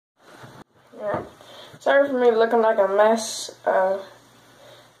Sorry for me looking like a mess.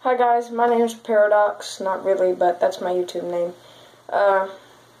 Hi guys, my name is Paradox. Not really, but that's my YouTube name. My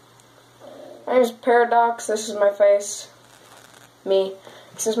name is Paradox. This is my face. Me.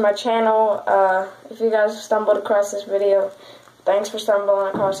 This is my channel. If you guys stumbled across this video, thanks for stumbling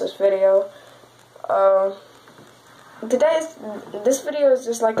across this video. This video is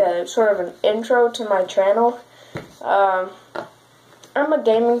just like a sort of an intro to my channel. I'm a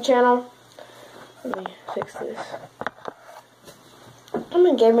gaming channel. Let me fix this. I'm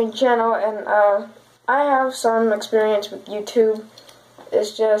a gaming channel, and I have some experience with YouTube.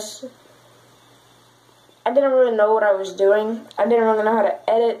 It's just I didn't really know what I was doing. I didn't really know how to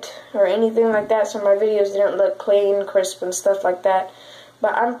edit or anything like that, so my videos didn't look clean, crisp, and stuff like that.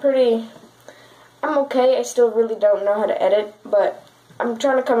 But I'm okay. I still really don't know how to edit, but I'm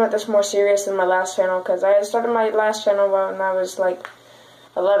trying to come at this more serious than my last channel, because I started my last channel when I was like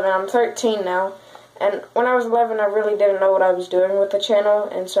 11. I'm 13 now. And when I was 11, I really didn't know what I was doing with the channel,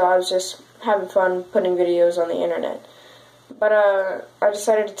 and so I was just having fun putting videos on the internet. But I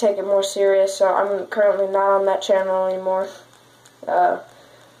decided to take it more serious, so I'm currently not on that channel anymore. I'm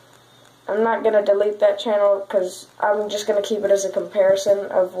not going to delete that channel, because I'm just going to keep it as a comparison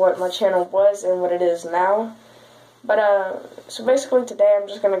of what my channel was and what it is now. But, so basically today I'm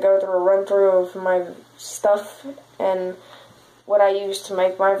just going to go through a run-through of my stuff and what I use to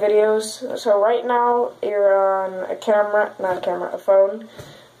make my videos. So right now you're on a phone.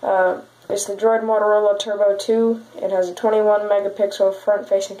 It's the Droid Motorola Turbo 2. It has a 21 megapixel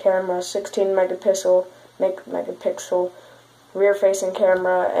front-facing camera, 16 megapixel rear-facing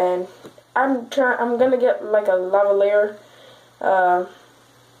camera, and I'm gonna get like a lavalier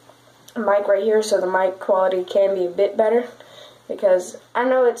mic right here, so the mic quality can be a bit better, because I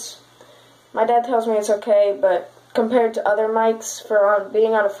know my dad tells me it's okay, but compared to other mics for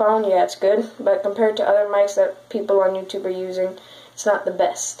being on a phone, yeah, it's good, but compared to other mics that people on YouTube are using, it's not the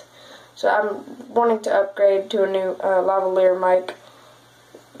best. So I'm wanting to upgrade to a new lavalier mic,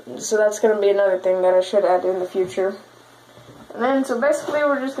 so that's going to be another thing that I should add in the future. And then, so basically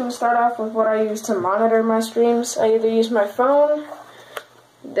we're just going to start off with what I use to monitor my streams. I either use my phone,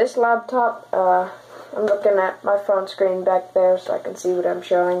 this laptop, I'm looking at my phone screen back there so I can see what I'm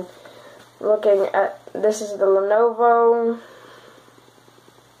showing. This is the Lenovo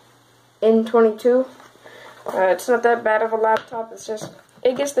N22. It's not that bad of a laptop, it's just,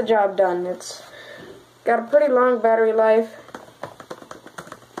 it gets the job done. It's got a pretty long battery life.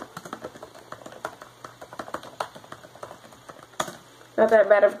 Not that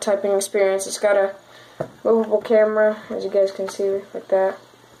bad of a typing experience. It's got a movable camera, as you guys can see, like that.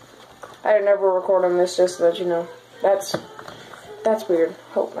 I never record on this, just to let you know. That's weird.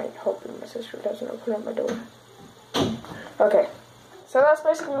 Hoping my sister doesn't open up my door. Okay, so that's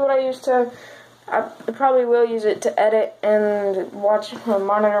basically what I use to. I probably will use it to edit and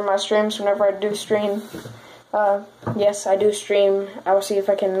monitor my streams whenever I do stream. Yes, I do stream. I'll see if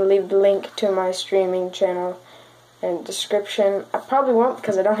I can leave the link to my streaming channel in description. I probably won't,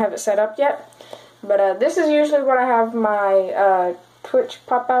 because I don't have it set up yet. But this is usually what I have my Twitch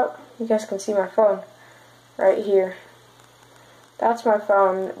pop out. You guys can see my phone right here. That's my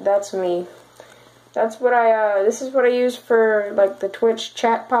phone. That's me. That's what this is what I use for like the Twitch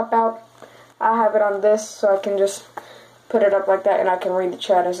chat pop out. I have it on this, so I can just put it up like that, and I can read the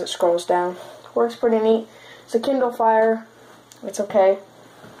chat as it scrolls down. Works pretty neat. It's a Kindle Fire. It's okay.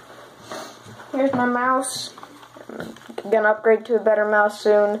 Here's my mouse. I'm gonna upgrade to a better mouse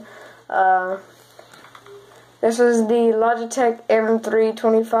soon. This is the Logitech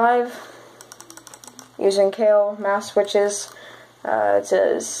M325 using Kale mouse switches. It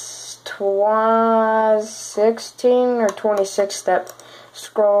says 16 or 26 step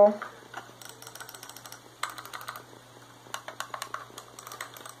scroll.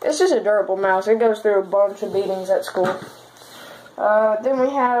 It's just a durable mouse. It goes through a bunch of beatings at school. Then we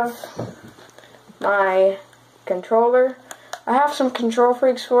have my controller. I have some Control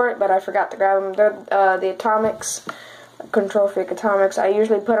Freaks for it, but I forgot to grab them. They're the Atomics, Control Freak Atomics. I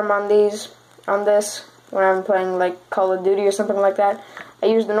usually put them on this when I'm playing like Call of Duty or something like that. I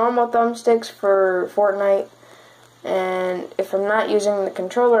use the normal thumbsticks for Fortnite, and if I'm not using the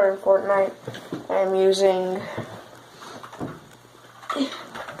controller in Fortnite, I'm using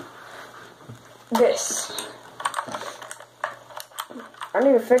this. I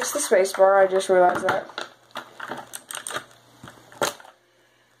need to fix the spacebar, I just realized that.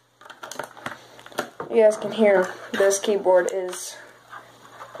 You guys can hear this keyboard is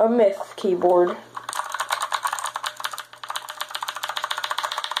a Myth keyboard.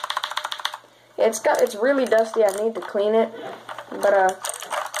 It's really dusty. I need to clean it, but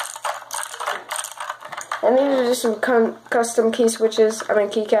And these are just some custom key switches,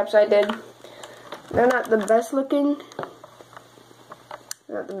 keycaps I did. They're not the best looking.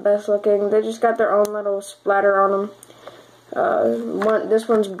 They just got their own little splatter on them. This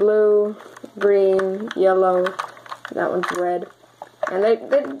one's blue, green, yellow, and that one's red. And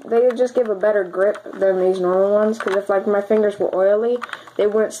they just give a better grip than these normal ones, because if like my fingers were oily, they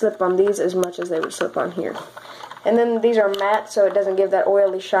wouldn't slip on these as much as they would slip on here. And then these are matte, so it doesn't give that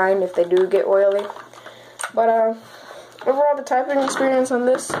oily shine if they do get oily. But overall, the typing experience on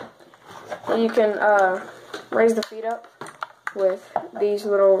this, you can raise the feet up with these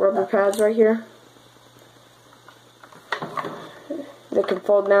little rubber pads right here. They can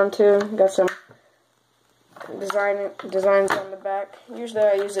fold down too. Got some designs on the back. Usually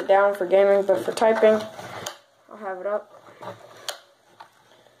I use it down for gaming, but for typing, I'll have it up.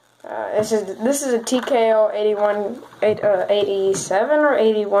 This is a TKO 87 or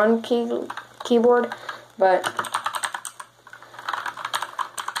 81 keyboard, but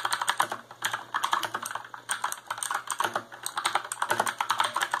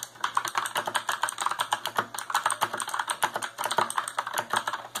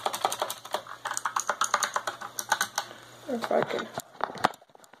if I can.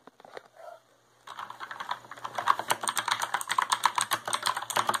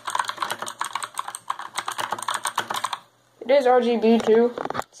 It is RGB too,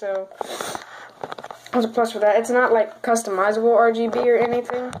 so there's a plus for that. It's not like customizable RGB or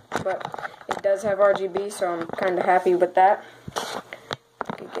anything, but it does have RGB, so I'm kind of happy with that.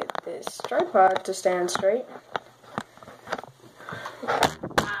 I could get this tripod to stand straight.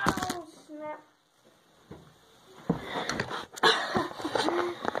 Oh, snap.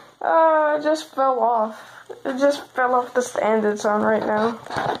 Oh, it just fell off. It just fell off the stand it's on right now.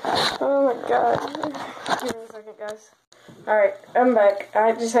 Oh my god. Give me a second, guys. Alright, I'm back.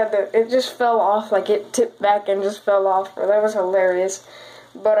 It just fell off, like it tipped back and just fell off. That was hilarious.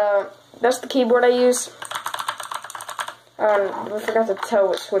 But, that's the keyboard I use. I forgot to tell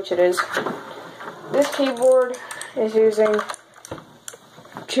what switch it is. This keyboard is using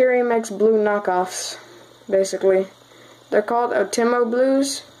Cherry MX Blue knockoffs, basically. They're called Otimo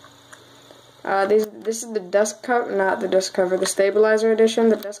Blues. This is the dust cover, not the dust cover, the stabilizer edition,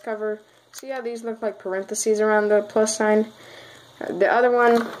 the dust cover. See how these look like parentheses around the plus sign? The other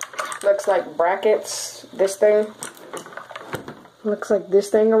one looks like brackets. This thing looks like this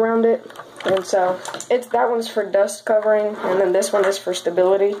thing around it. And so, that one's for dust covering, and then this one is for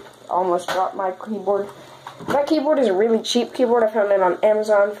stability. Almost dropped my keyboard. That keyboard is a really cheap keyboard. I found it on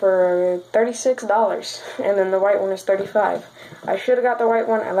Amazon for $36, and then the white one is $35. I should have got the white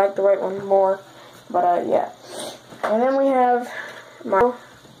one. I like the white one more, but yeah. And then we have my.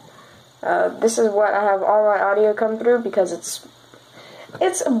 This is what I have all my audio come through, because it's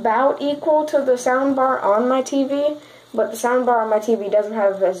about equal to the soundbar on my TV, but the soundbar on my TV doesn't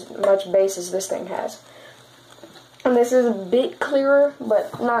have as much bass as this thing has. And this is a bit clearer,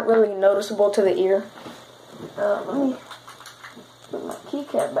 but not really noticeable to the ear. Let me put my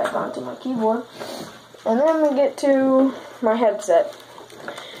keycap back onto my keyboard. And then we get to my headset.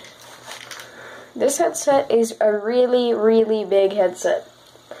 This headset is a really, really big headset.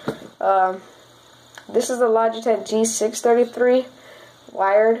 This is the Logitech G633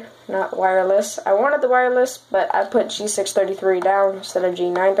 wired, not wireless. I wanted the wireless, but I put G633 down instead of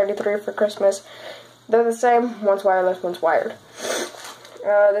G933 for Christmas. They're the same, one's wireless, one's wired.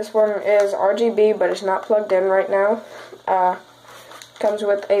 This one is RGB, but it's not plugged in right now. Comes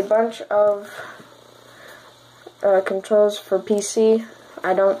with a bunch of controls for PC.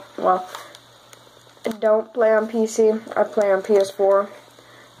 I don't play on PC. I play on PS4.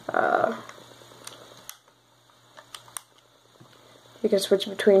 You can switch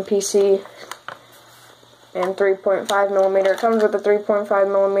between PC and 3.5mm. It comes with a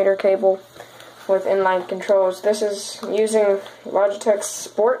 3.5mm cable with inline controls. This is using Logitech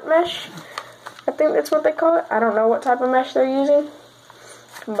Sport Mesh. I think that's what they call it. I don't know what type of mesh they're using.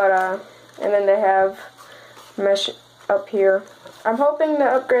 But, and then they have mesh up here. I'm hoping to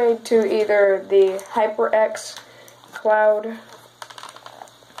upgrade to either the HyperX Cloud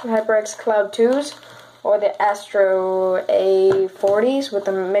 2s or the Astro A40s with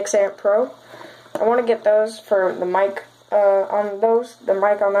the Mixamp Pro. I want to get those for the mic on those. The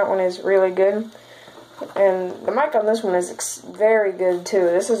mic on that one is really good. And the mic on this one is very good too.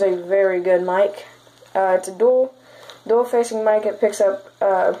 This is a very good mic. It's a dual facing mic. It picks up,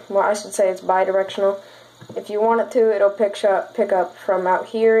 well, I should say it's bi-directional. If you want it to, it'll pick up from out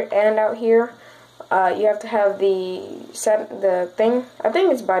here and out here. You have to have the thing. I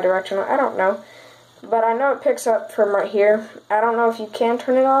think it's bi-directional. I don't know. But I know it picks up from right here. I don't know if you can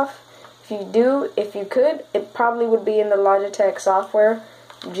turn it off. If if you could, it probably would be in the Logitech software,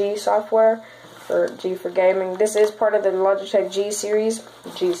 G software, or G for gaming. This is part of the Logitech G series,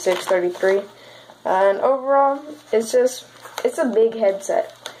 G633. And overall, it's a big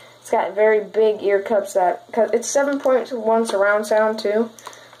headset. It's got very big ear cups it's 7.1 surround sound too.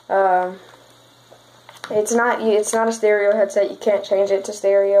 It's not a stereo headset. You can't change it to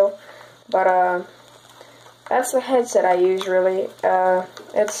stereo, but that's the headset I use really.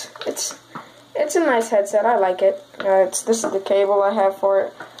 It's a nice headset. I like it. This is the cable I have for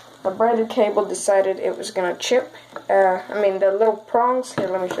it. The braided cable decided it was gonna chip. The little prongs. Here,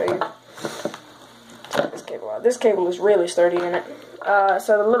 let me show you. Check this cable out. This cable is really sturdy in it.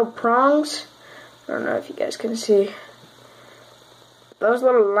 So the little prongs, I don't know if you guys can see. Those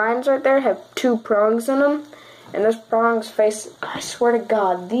little lines right there have 2 prongs in them, and those prongs face, I swear to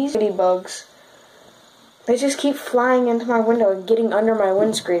God, these bugs, they just keep flying into my window and getting under my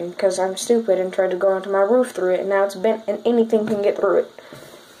windscreen because I'm stupid and tried to go onto my roof through it, and now it's bent and anything can get through it.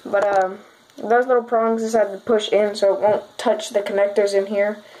 But those little prongs decided to push in so it won't touch the connectors in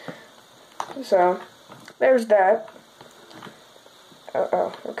here. So there's that.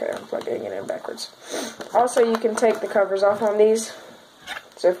 Okay, I'm plugging it in backwards. Also, you can take the covers off on these.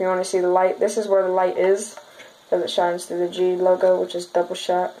 So if you want to see the light, this is where the light is, because it shines through the G logo, which is double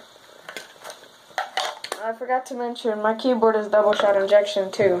shot. I forgot to mention, my keyboard is double shot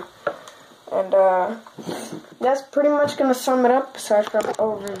injection too. And that's pretty much going to sum it up. Aside from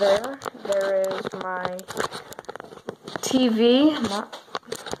over there, there is my TV.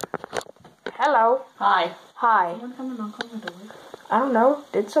 Hello. Hi. Hi. Someone come and knock on the door? I don't know.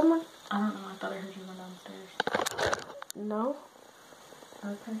 Did someone? I don't know. I thought I heard you go downstairs. No.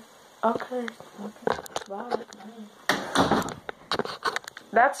 Okay. Okay. Okay. Bye.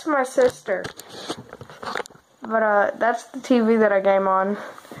 That's my sister. But that's the TV that I game on.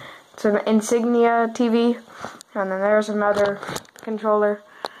 It's an Insignia TV. And then there's another controller.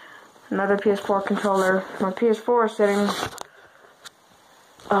 Another PS4 controller. My PS4 is sitting...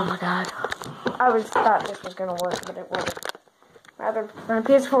 Oh my god. I thought this was gonna work, but it wasn't. My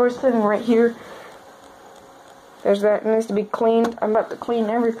PS4 is sitting right here. There's that. It needs to be cleaned. I'm about to clean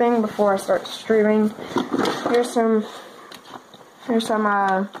everything before I start streaming. Here's some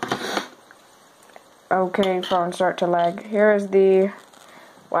okay, phone start to lag. Here is the,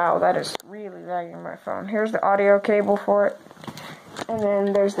 wow, that is really lagging my phone. Here's the audio cable for it. And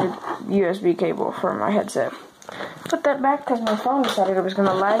then there's the USB cable for my headset. Put that back because my phone decided it was going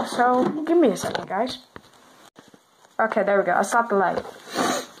to lag, so give me a second, guys. Okay, there we go. I stopped the lag.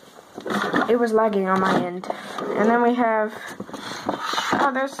 It was lagging on my end. And then we have,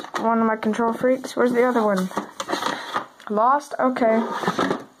 oh, there's one of my control freaks. Where's the other one? Lost? Okay.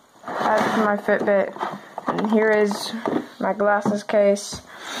 That's my Fitbit. And here is my glasses case,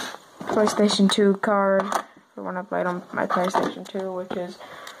 PlayStation 2 card for when I played on my PlayStation 2, which is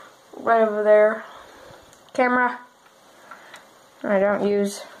right over there. Camera I don't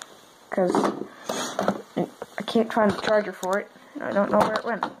use because I can't find the charger for it. I don't know where it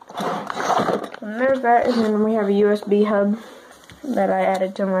went. And there's that, and then we have a USB hub that I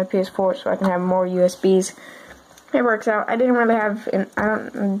added to my PS4 so I can have more USBs. It works out. I didn't really have,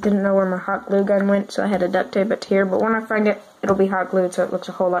 didn't know where my hot glue gun went, so I had to duct tape it here. But when I find it, it'll be hot glued, so it looks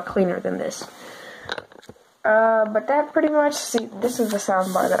a whole lot cleaner than this. But that pretty much, see, this is the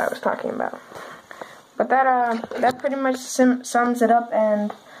sound bar that I was talking about. But that pretty much sums it up,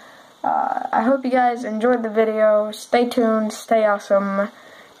 and I hope you guys enjoyed the video. Stay tuned, stay awesome,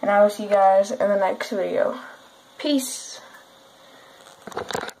 and I will see you guys in the next video. Peace.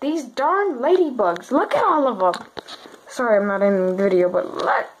 These darn ladybugs, look at all of them. Sorry I'm not in the video, but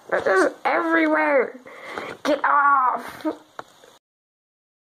look, they're just everywhere. Get off.